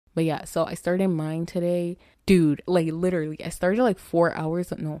But yeah, so I started mine today. Dude, like literally, I started like 4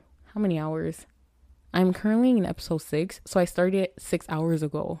 hours. No, how many hours? I'm currently in episode 6, so I started 6 hours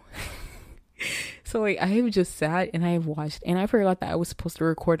ago. So like I have just sat and I have watched, and I forgot that I was supposed to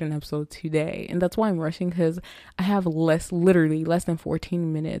record an episode today, and that's why I'm rushing because I have literally less than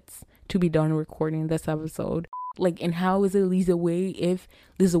 14 minutes to be done recording this episode. Like, and how is it Lisa Way if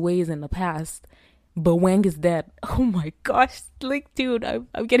Lisa Way is in the past? But Wang is dead. Oh my gosh. Like, dude,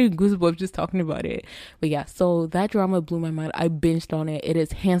 I'm getting goosebumps just talking about it. But yeah, so that drama blew my mind. I binged on it. It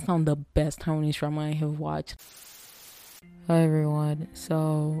is hands down the best Taiwanese drama I have watched. Hi, everyone.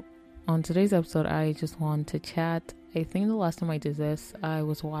 So, on today's episode, I just want to chat. I think the last time I did this, I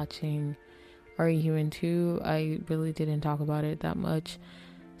was watching Are You Human 2? I really didn't talk about it that much.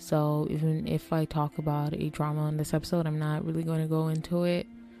 So, even if I talk about a drama on this episode, I'm not really going to go into it.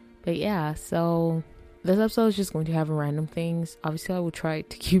 But yeah, so this episode is just going to have random things. Obviously, I will try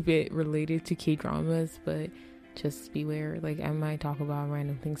to keep it related to K-dramas, but just beware. Like, I might talk about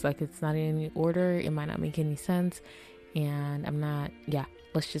random things. Like, it's not in any order. It might not make any sense. And I'm not, yeah,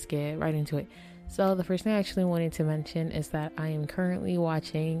 let's just get right into it. So the first thing I actually wanted to mention is that I am currently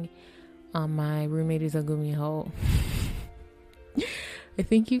watching My Roommate is a Gumiho. I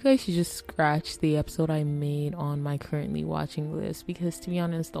think you guys should just scratch the episode I made on my currently watching list, because to be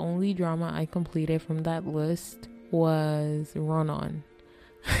honest, the only drama I completed from that list was Run On.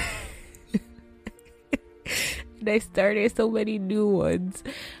 And I started so many new ones.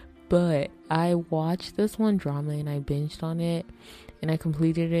 But I watched this one drama and I binged on it and I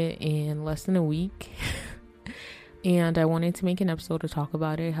completed it in less than a week. And I wanted to make an episode to talk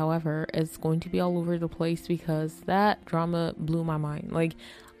about it. However, it's going to be all over the place because that drama blew my mind. Like,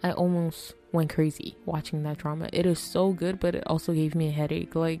 I almost went crazy watching that drama. It is so good, but it also gave me a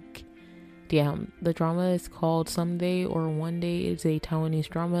headache. Like, damn, the drama is called Someday or One Day. It's a Taiwanese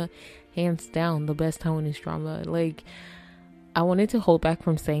drama. Hands down, the best Taiwanese drama. Like, I wanted to hold back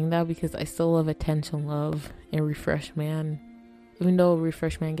from saying that because I still love Attention Love and Refresh Man. Even though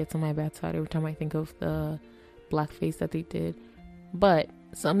Refresh Man gets on my bad side every time I think of the blackface that they did. But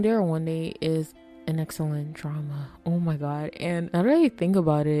Someday or One Day is an excellent drama. Oh my god. And now that I think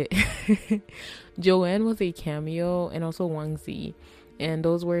about it, Joanne was a cameo and also Wang Zi. And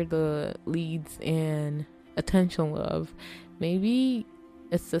those were the leads in Attention Love. Maybe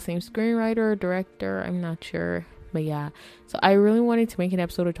it's the same screenwriter or director. I'm not sure. But yeah, so I really wanted to make an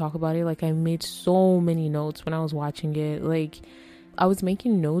episode to talk about it. Like, I made so many notes when I was watching it. Like, I was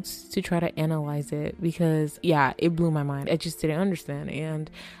making notes to try to analyze it because, yeah, it blew my mind. I just didn't understand.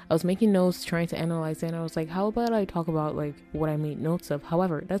 And I was making notes trying to analyze it. And I was like, how about I talk about, like, what I made notes of?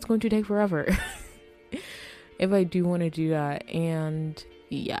 However, that's going to take forever if I do want to do that. And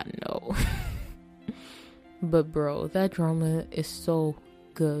yeah, no. But bro, that drama is so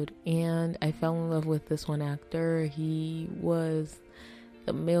good, and I fell in love with this one actor. He was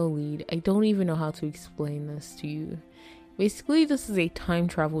the male lead. I don't even know how to explain this to you. Basically, this is a time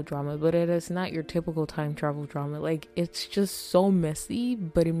travel drama, but it is not your typical time travel drama. Like, it's just so messy,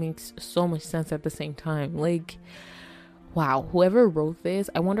 but it makes so much sense at the same time. Like, wow, whoever wrote this,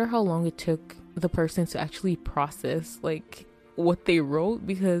 I wonder how long it took the person to actually process like what they wrote,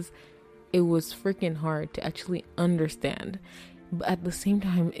 because it was freaking hard to actually understand. But at the same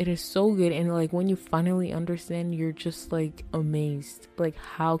time, it is so good, and like when you finally understand, you're just like amazed. Like,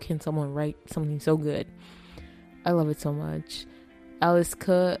 how can someone write something so good? I love it so much. Alice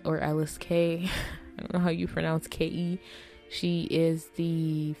K, or Alice K, I don't know how you pronounce Ke. She is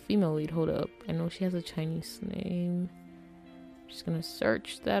the female lead. Hold up, I know she has a Chinese name. I'm just gonna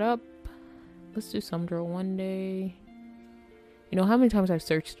search that up. Let's do Someday One Day. You know how many times I've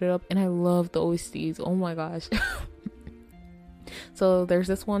searched it up, and I love the OSTs. Oh my gosh. So there's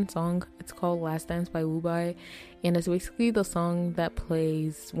this one song, it's called Last Dance by Wubai, and it's basically the song that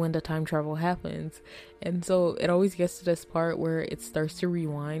plays when the time travel happens. And so it always gets to this part where it starts to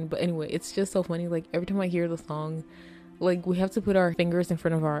rewind. But anyway, it's just so funny. Like, every time I hear the song, like, we have to put our fingers in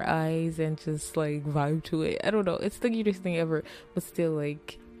front of our eyes and just like vibe to it. I don't know, it's the cutest thing ever. But still,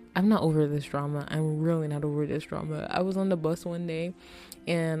 like, I'm not over this drama. I'm really not over this drama. I was on the bus one day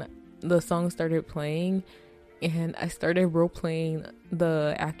and the song started playing, and I started role playing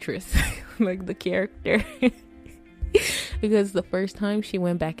the actress, like the character. Because the first time she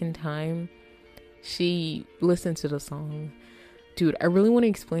went back in time, she listened to the song. Dude, I really want to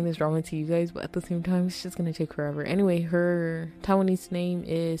explain this drama to you guys, but at the same time, it's just gonna take forever. Anyway, her Taiwanese name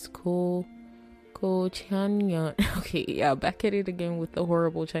is Ko Chanyeon. Okay, yeah, back at it again with the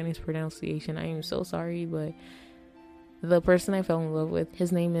horrible Chinese pronunciation. I am so sorry, but the person I fell in love with,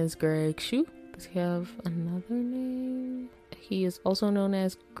 his name is Greg Shu. Does he have another name? I He is also known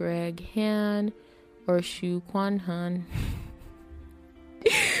as Greg Han or Shu Kwan Han.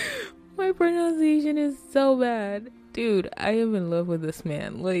 My pronunciation is so bad. Dude, I am in love with this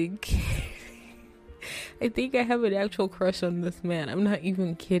man. Like, I think I have an actual crush on this man. I'm not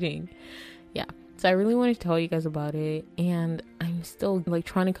even kidding. Yeah. So I really wanted to tell you guys about it. And I'm still like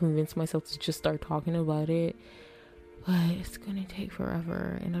trying to convince myself to just start talking about it. But it's gonna take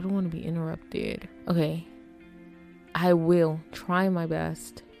forever. And I don't want to be interrupted. Okay. I will try my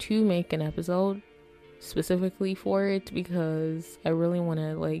best to make an episode specifically for it, because I really want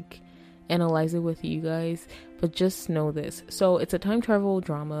to like analyze it with you guys. But just know this. So it's a time travel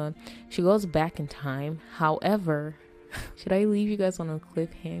drama. She goes back in time. However, should I leave you guys on a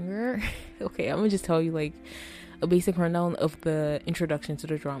cliffhanger? Okay, I'm gonna just tell you like a basic rundown of the introduction to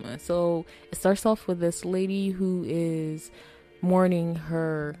the drama. So it starts off with this lady who is mourning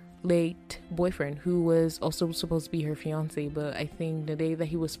her late boyfriend, who was also supposed to be her fiance, but I think the day that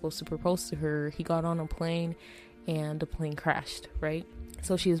he was supposed to propose to her, he got on a plane and the plane crashed, right?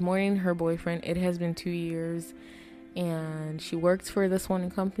 So she is mourning her boyfriend. It has been 2 years, and she works for this one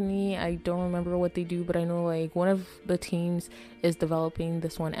company. I don't remember what they do, but I know like one of the teams is developing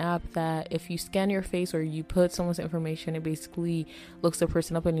this one app that if you scan your face or you put someone's information, it basically looks the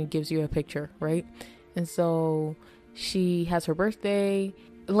person up and it gives you a picture, right? And so she has her birthday.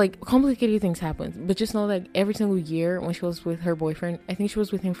 Like, complicated things happen, but just know that every single year when she was with her boyfriend, I think she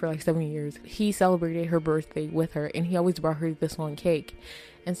was with him for like 7 years, he celebrated her birthday with her, and he always brought her this one cake.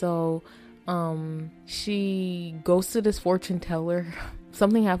 And so she goes to this fortune teller.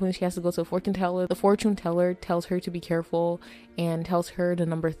 Something happens, she has to go to a fortune teller. The fortune teller tells her to be careful and tells her the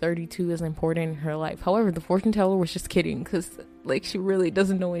number 32 is important in her life. However, the fortune teller was just kidding, because like she really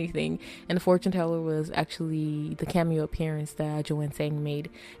doesn't know anything, and the fortune teller was actually the cameo appearance that Joanne Sang made.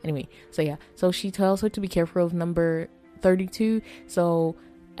 Anyway, so yeah, so she tells her to be careful of number 32. So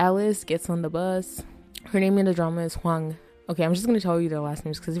Alice gets on the bus. Her name in the drama is Huang. Okay, I'm just going to tell you their last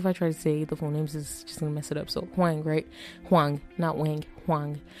names, because if I try to say the full names, it's just going to mess it up. So Huang, right? Huang, not Wang,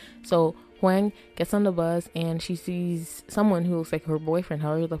 Huang. So Huang gets on the bus and she sees someone who looks like her boyfriend.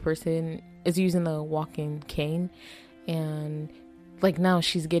 However, the person is using a walking cane, and like now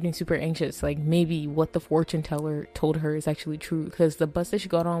she's getting super anxious. Like maybe what the fortune teller told her is actually true, because the bus that she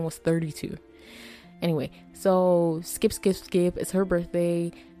got on was 32. Anyway, so skip. It's her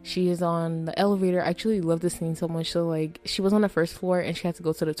birthday. She is on the elevator. I actually love this scene so much. So like she was on the first floor and she had to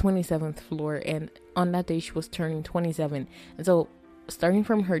go to the 27th floor, and on that day she was turning 27. And so starting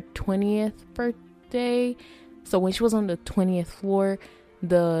from her 20th birthday, so when she was on the 20th floor,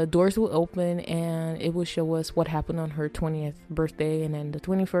 the doors will open and it will show us what happened on her 20th birthday, and then the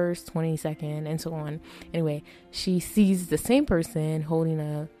 21st, 22nd, and so on. Anyway, she sees the same person holding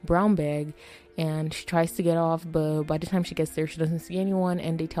a brown bag, and she tries to get off, but by the time she gets there, she doesn't see anyone,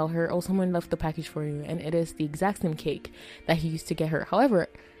 and they tell her, oh, someone left the package for you, and it is the exact same cake that he used to get her. However,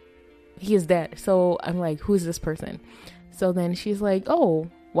 he is dead. So I'm like, who is this person? So then she's like,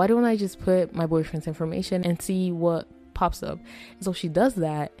 oh, why don't I just put my boyfriend's information and see what pops up? And so she does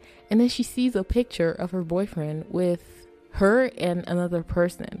that, and then she sees a picture of her boyfriend with her and another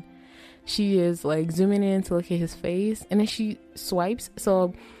person. She is like zooming in to look at his face, and then she swipes.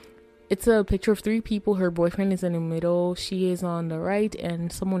 So it's a picture of 3 people. Her boyfriend is in the middle, she is on the right, and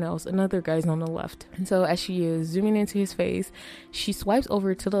someone else, another guy's on the left. And so as she is zooming into his face, she swipes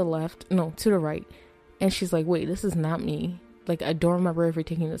over to the right, and she's like, wait, this is not me. Like, I don't remember ever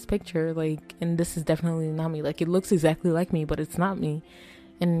taking this picture, like, and this is definitely not me. Like, it looks exactly like me, but it's not me.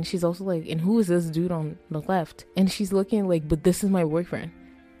 And she's also like, and who is this dude on the left? And she's looking like, but this is my boyfriend.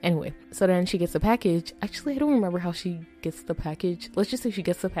 Anyway, so then she gets the package. Actually, I don't remember how she gets the package. Let's just say she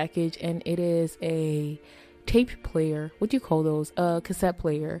gets the package, and it is a tape player. What do you call those? A cassette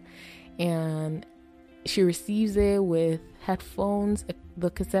player. And she receives it with headphones,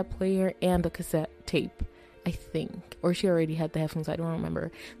 the cassette player, and the cassette tape, I think. Or she already had the headphones, I don't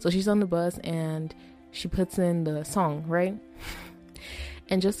remember. So she's on the bus, and she puts in the song, right?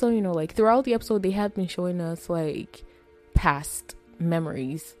 And just so you know, like, throughout the episode, they have been showing us, like, past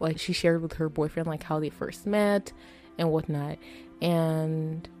memories, like she shared with her boyfriend, like how they first met and whatnot.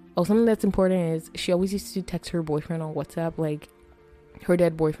 And something that's important is she always used to text her boyfriend on WhatsApp, like her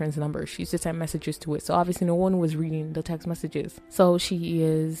dead boyfriend's number. She used to send messages to it, so obviously no one was reading the text messages. So she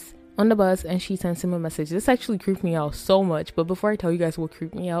is on the bus and she sends him a message. This actually creeped me out so much, but before I tell you guys what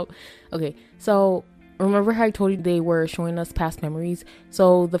creeped me out, okay, so remember how I told you they were showing us past memories?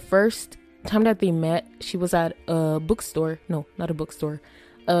 So the first time that they met, she was at a bookstore. No, not a bookstore,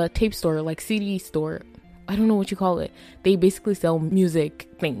 a tape store, like CD store. I don't know what you call it. They basically sell music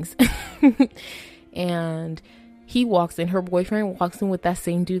things. And he walks in, her boyfriend walks in with that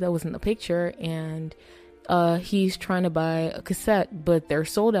same dude that was in the picture, and he's trying to buy a cassette, but they're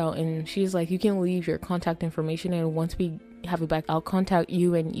sold out. And she's like, you can leave your contact information, and once we have it back, I'll contact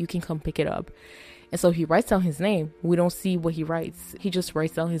you and you can come pick it up. And so he writes down his name. We don't see what he writes. He just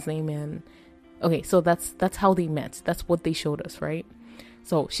writes down his name. And okay, so that's how they met. That's what they showed us, right?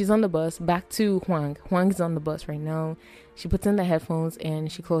 So she's on the bus. Back to Hwang. Hwang is on the bus right now. She puts in the headphones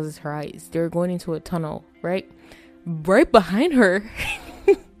and she closes her eyes. They're going into a tunnel, right? Right behind her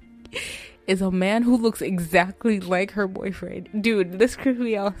is a man who looks exactly like her boyfriend. Dude, this creeped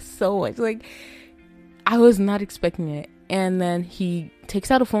me out so much. Like, I was not expecting it. And then he takes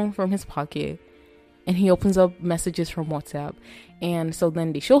out a phone from his pocket and he opens up messages from WhatsApp. And so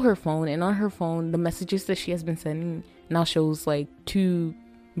then they show her phone, and on her phone, the messages that she has been sending now shows like 2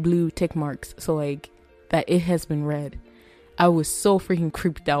 blue tick marks. So like that it has been read. I was so freaking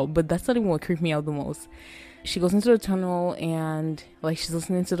creeped out, but that's not even what creeped me out the most. She goes into the tunnel and like she's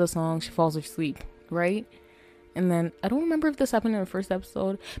listening to the song, she falls asleep, right? And then I don't remember if this happened in the first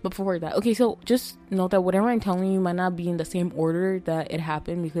episode, but before that, okay, so just note that whatever I'm telling you might not be in the same order that it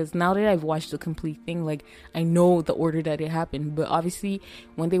happened, because now that I've watched the complete thing, like I know the order that it happened. But obviously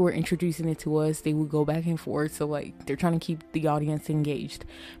when they were introducing it to us, they would go back and forth, so like they're trying to keep the audience engaged.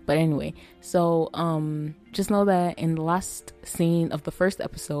 But anyway, so just know that in the last scene of the first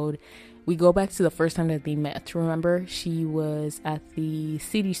episode, we go back to the first time that they met. Remember, she was at the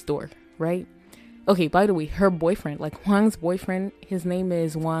CD store, right? Okay, by the way, her boyfriend, like Hwang's boyfriend, his name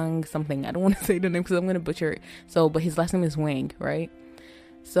is Wang something. I don't want to say the name because I'm going to butcher it. So, but his last name is Wang, right?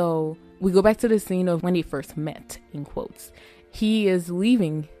 So we go back to the scene of when they first met, in quotes. He is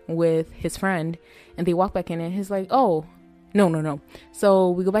leaving with his friend and they walk back in and he's like, oh, no.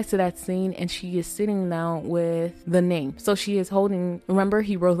 So we go back to that scene and she is sitting down with the name. So she is holding, remember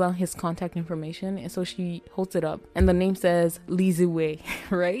he wrote down his contact information, and so she holds it up and the name says Lee Ziwei,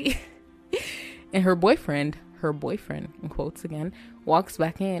 right? And her boyfriend, in quotes again, walks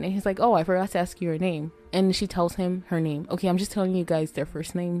back in and he's like, oh, I forgot to ask you your name. And she tells him her name. Okay, I'm just telling you guys their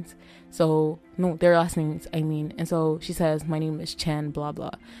first names. So, no, their last names, I mean. And so she says, my name is Chen, blah,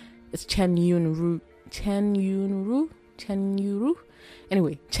 blah. It's Chen Yunru.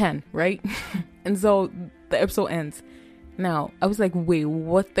 Anyway, Chen, right? And so the episode ends. Now, I was like, wait,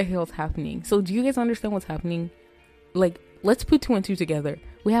 what the hell is happening? So do you guys understand what's happening? Like, let's put 2 and 2 together.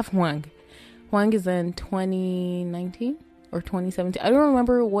 We have Hwang. Hwang is in 2019 or 2017. I don't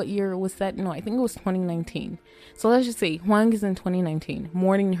remember what year was that. No, I think it was 2019. So let's just say Hwang is in 2019,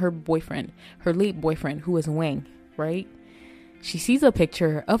 mourning her boyfriend, her late boyfriend, who is Wang, right? She sees a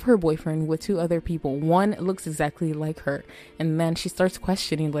picture of her boyfriend with 2 other people. One looks exactly like her. And then she starts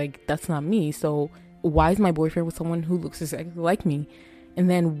questioning, like, that's not me. So why is my boyfriend with someone who looks exactly like me? And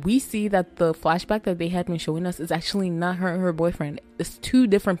then we see that the flashback that they had been showing us is actually not her and her boyfriend. It's 2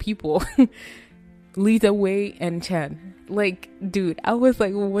 different people. Lee Ziwei and Chen. Like, dude, I was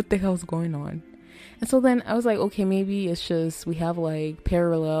like, what the hell's going on? And so then I was like, okay, maybe it's just we have like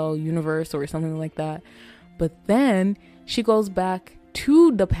parallel universe or something like that. But then she goes back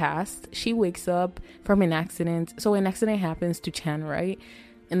to the past. She wakes up from an accident. So an accident happens to Chen, right?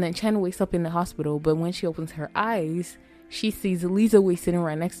 And then Chen wakes up in the hospital. But when she opens her eyes, she sees Lee Ziwei sitting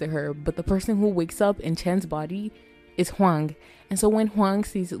right next to her. But the person who wakes up in Chen's body is Hwang. And so when Hwang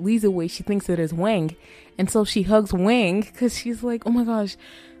sees Lee Ziwei, she thinks it is Wang. And so she hugs Wang because she's like, oh my gosh,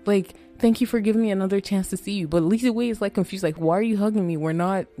 like, thank you for giving me another chance to see you. But Lee Ziwei is like confused, like, why are you hugging me? We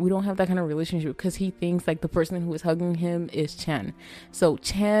don't have that kind of relationship, because he thinks like the person who is hugging him is Chen. So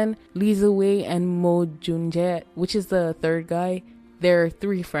Chen, Lee Ziwei, and Mo Junjae, which is the third guy, they're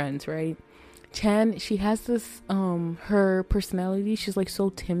 3 friends, right? Chen, she has this her personality, she's like so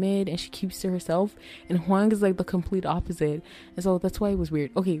timid and she keeps to herself, and Hwang is like the complete opposite. And so that's why it was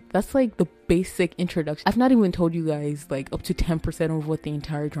weird. Okay, that's like the basic introduction. I've not even told you guys like up to 10% of what the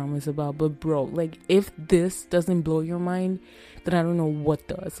entire drama is about, but bro, like if this doesn't blow your mind, then I don't know what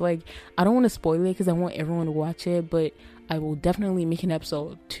does. Like, I don't want to spoil it because I want everyone to watch it, but I will definitely make an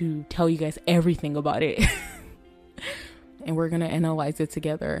episode to tell you guys everything about it. And we're gonna analyze it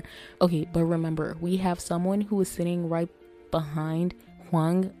together. Okay, but remember, we have someone who is sitting right behind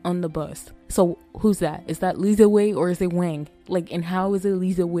Hwang on the bus. So who's that? Is that Lee Ziwei or is it Wang? Like, and how is it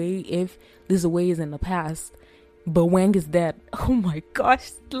Lee Ziwei if Lee Ziwei is in the past but Wang is dead? Oh my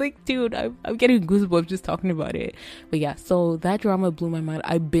gosh, like, dude, I'm getting goosebumps just talking about it. But yeah, so that drama blew my mind.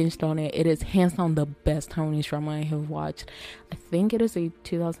 I binged on it. It is hands down the best Taiwanese drama I have watched. I think it is a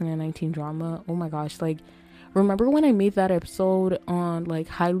 2019 drama. Oh my gosh, like, remember when I made that episode on like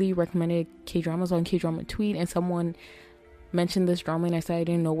highly recommended K-dramas on K-drama tweet, and someone mentioned this drama and I said I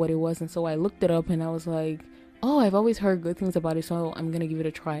didn't know what it was, and so I looked it up and I was like, oh, I've always heard good things about it, so I'm gonna give it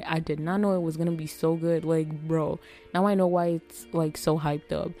a try. I did not know it was gonna be so good. Like, bro, now I know why it's like so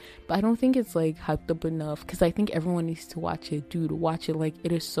hyped up. But I don't think it's like hyped up enough, because I think everyone needs to watch it. Dude, watch it. Like,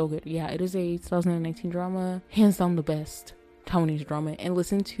 it is so good. Yeah, it is a 2019 drama, hands down the best Taiwanese drama. And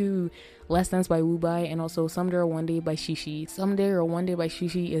listen to Last Dance by Wubai, and also Someday or One Day by Shishi. Someday or One Day by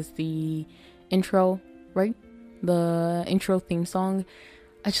Shishi is the intro, right? The intro theme song.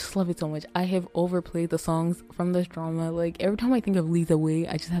 I just love it so much. I have overplayed the songs from this drama. Like, every time I think of Lisa Wei,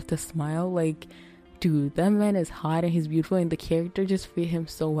 I just have to smile. Like, dude, that man is hot and he's beautiful, and the character just fit him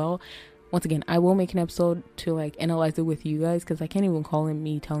so well. Once again, I will make an episode to like analyze it with you guys, because I can't even call it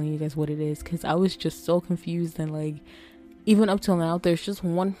me telling you guys what it is, because I was just so confused. And like, even up till now, there's just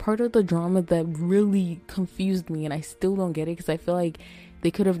one part of the drama that really confused me, and I still don't get it, because I feel like they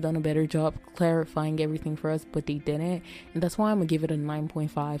could have done a better job clarifying everything for us, but they didn't. And that's why I'm gonna give it a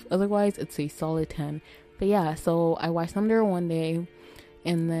 9.5. Otherwise, it's a solid 10. But yeah, so I watched them there one day,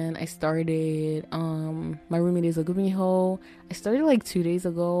 and then I started My Roommate is a Gumiho. I started like 2 days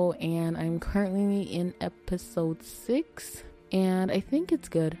ago, and I'm currently in episode 6, and I think it's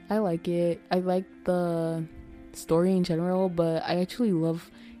good. I like it. I like the story in general, but I actually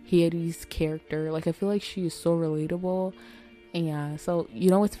love Hyeri's character. Like, I feel like she is so relatable. And yeah, so you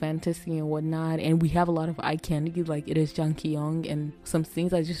know, it's fantasy and whatnot, and we have a lot of eye candy. Like, it is Jang Ki-young, and some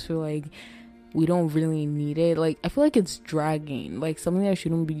things I just feel like we don't really need it. Like, I feel like it's dragging, like something that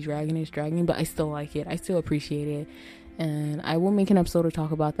shouldn't be dragging is dragging, but I still like it. I still appreciate it, and I will make an episode to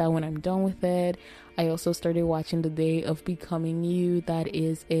talk about that when I'm done with it. I also started watching The Day of Becoming You. That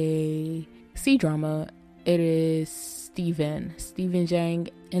is a C-drama. It is Steven Jang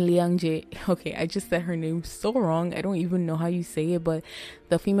and Liang Jae. Okay, I just said her name so wrong. I don't even know how you say it, but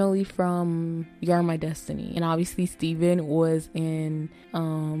the female lead from You Are My Destiny. And obviously Steven was in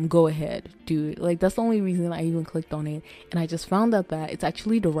Go Ahead. Dude, like, that's the only reason I even clicked on it. And I just found out that it's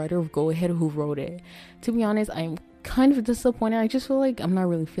actually the writer of Go Ahead who wrote it. To be honest, I'm kind of disappointed. I just feel like I'm not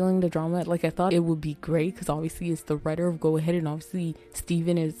really feeling the drama. Like, I thought it would be great, because obviously it's the writer of Go Ahead, and obviously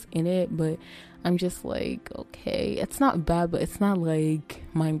Steven is in it, but I'm just like, okay, it's not bad, but it's not like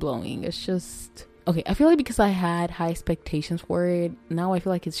mind-blowing. It's just okay. I feel like because I had high expectations for it, now I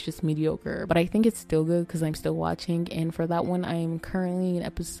feel like it's just mediocre, but I think it's still good because I'm still watching. And for that one, I'm currently in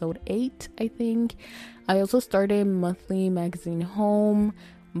episode 8, I think. I also started monthly magazine Home,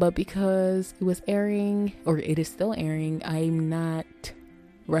 but because it was airing, or it is still airing, I'm not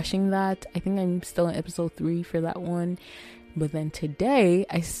rushing that. I think I'm still in episode 3 for that one. But then today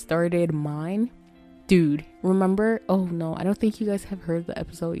I started mine. Dude, remember? Oh no, I don't think you guys have heard the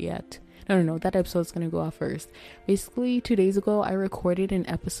episode yet. No, that episode's gonna go out first. Basically, 2 days ago I recorded an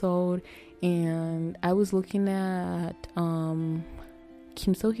episode, and I was looking at Kim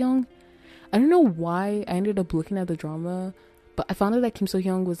So-hyung. I don't know why I ended up looking at the drama, but I found out that Kim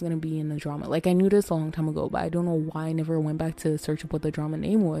So-hyung was gonna be in the drama. Like, I knew this a long time ago, but I don't know why I never went back to search up what the drama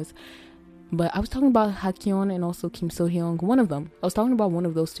name was. But I was talking about Hakyeon and also Kim So-hyung, one of them. I was talking about one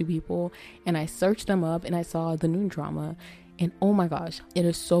of those two people, and I searched them up, and I saw the new drama, and oh my gosh, it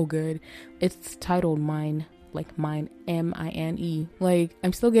is so good. It's titled Mine, like Mine, M-I-N-E. Like,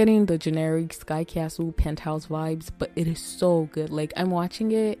 I'm still getting the generic Sky Castle penthouse vibes, but it is so good. Like, I'm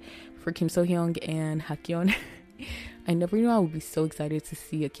watching it for Kim So-hyung and Hakyeon. I never knew I would be so excited to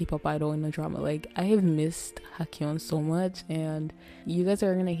see a K-pop idol in the drama. Like, I have missed Hakyeon so much, and you guys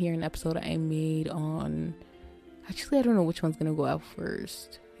are gonna hear an episode I made on, actually I don't know which one's gonna go out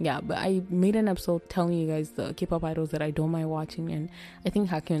first. Yeah, but I made an episode telling you guys the K-pop idols that I don't mind watching, and I think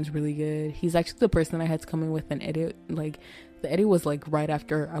Hakyeon's really good. He's actually the person I had to come in with an edit. Like, the edit was like right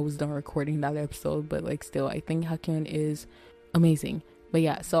after I was done recording that episode, but like, still, I think Hakyeon is amazing. But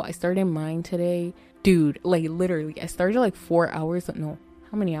yeah, so I started mine today. Dude, like, literally, I started like 4 hours. No,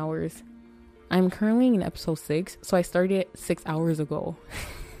 how many hours? I'm currently in episode 6, so I started 6 hours ago.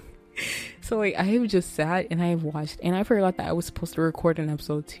 So like, I have just sat and I have watched, and I forgot that I was supposed to record an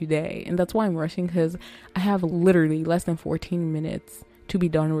episode today, and that's why I'm rushing, because I have literally less than 14 minutes to be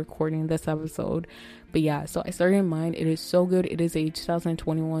done recording this episode. But yeah, so I started mine. It is so good. It is a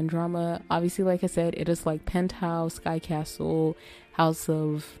 2021 drama. Obviously, like I said, it is like Penthouse, Sky Castle, House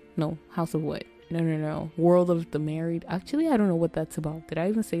of what? No. World of the Married. Actually, I don't know what that's about. Did I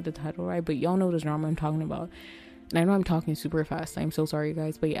even say the title right? But y'all know the drama I'm talking about. And I know I'm talking super fast. I'm so sorry,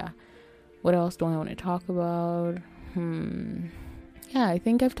 guys. But yeah. What else do I want to talk about? Yeah, I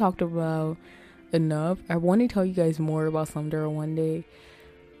think I've talked about enough. I want to tell you guys more about Someday One Day.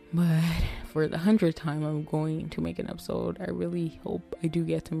 But for the 100th time, I'm going to make an episode. I really hope I do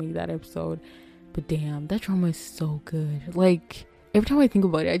get to make that episode. But damn, that drama is so good. Like, every time I think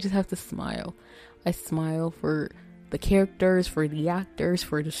about it, I just have to smile. I smile for the characters, for the actors,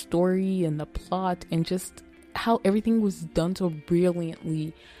 for the story and the plot, and just how everything was done so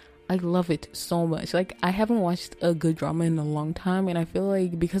brilliantly. I love it so much. Like, I haven't watched a good drama in a long time, and I feel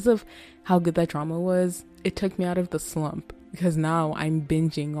like because of how good that drama was, it took me out of the slump, because now I'm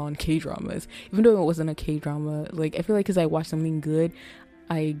binging on K-dramas. Even though it wasn't a K-drama, like, I feel like because I watched something good,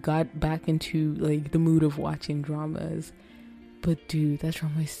 I got back into like the mood of watching dramas. But dude, that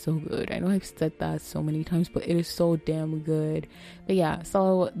drama is so good. I know I've said that so many times, but it is so damn good. But yeah,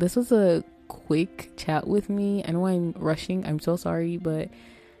 so this was a quick chat with me. I know I'm rushing, I'm so sorry, but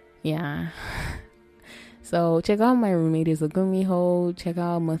yeah. So check out My Roommate is a Gumiho, check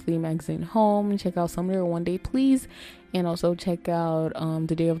out Monthly Magazine Home, check out Summer One Day Please, and also check out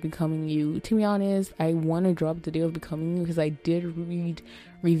The Day of Becoming You. To be honest, I want to drop The Day of Becoming You because I did read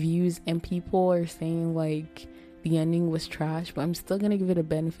reviews and people are saying like the ending was trash, but I'm still gonna give it a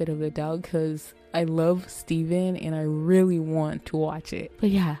benefit of the doubt because I love Steven and I really want to watch it.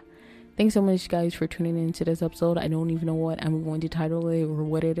 But yeah, thanks so much guys for tuning into this episode. I don't even know what I'm going to title it or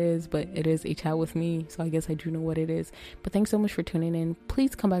what it is, but it is a chat with me, so I guess I do know what it is. But thanks so much for tuning in.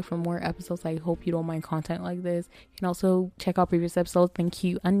 Please come back for more episodes. I hope you don't mind content like this. You can also check out previous episodes. Thank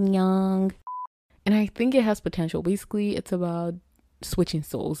you. Annyeong. And I think it has potential. Basically, it's about switching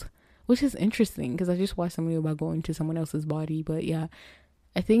souls, which is interesting because I just watched something about going to someone else's body. But yeah,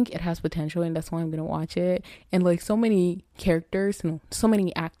 I think it has potential, and that's why I'm gonna watch it. And like so many characters, so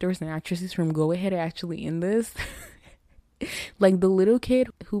many actors and actresses from Go Ahead are actually in this. Like the little kid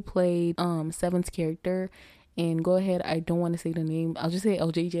who played Seven's character in Go Ahead, I don't want to say the name, I'll just say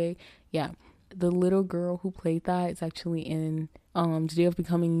LJJ. Yeah, the little girl who played that is actually in The Day of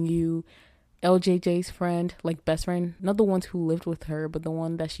Becoming You. LJJ's friend, like best friend, not the ones who lived with her, but the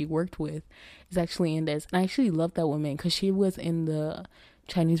one that she worked with, is actually in this. And I actually love that woman because she was in the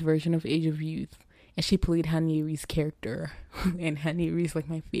Chinese version of Age of Youth, and she played Han Ye-ri's character. And Han Ye-ri's like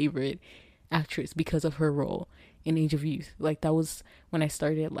my favorite actress because of her role in Age of Youth. Like that was when I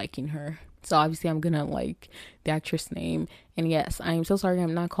started liking her. So obviously I'm gonna like the actress name. And yes, I am so sorry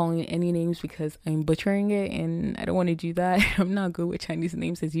I'm not calling it any names because I'm butchering it and I don't want to do that. I'm not good with Chinese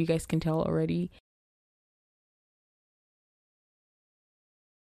names, as you guys can tell already.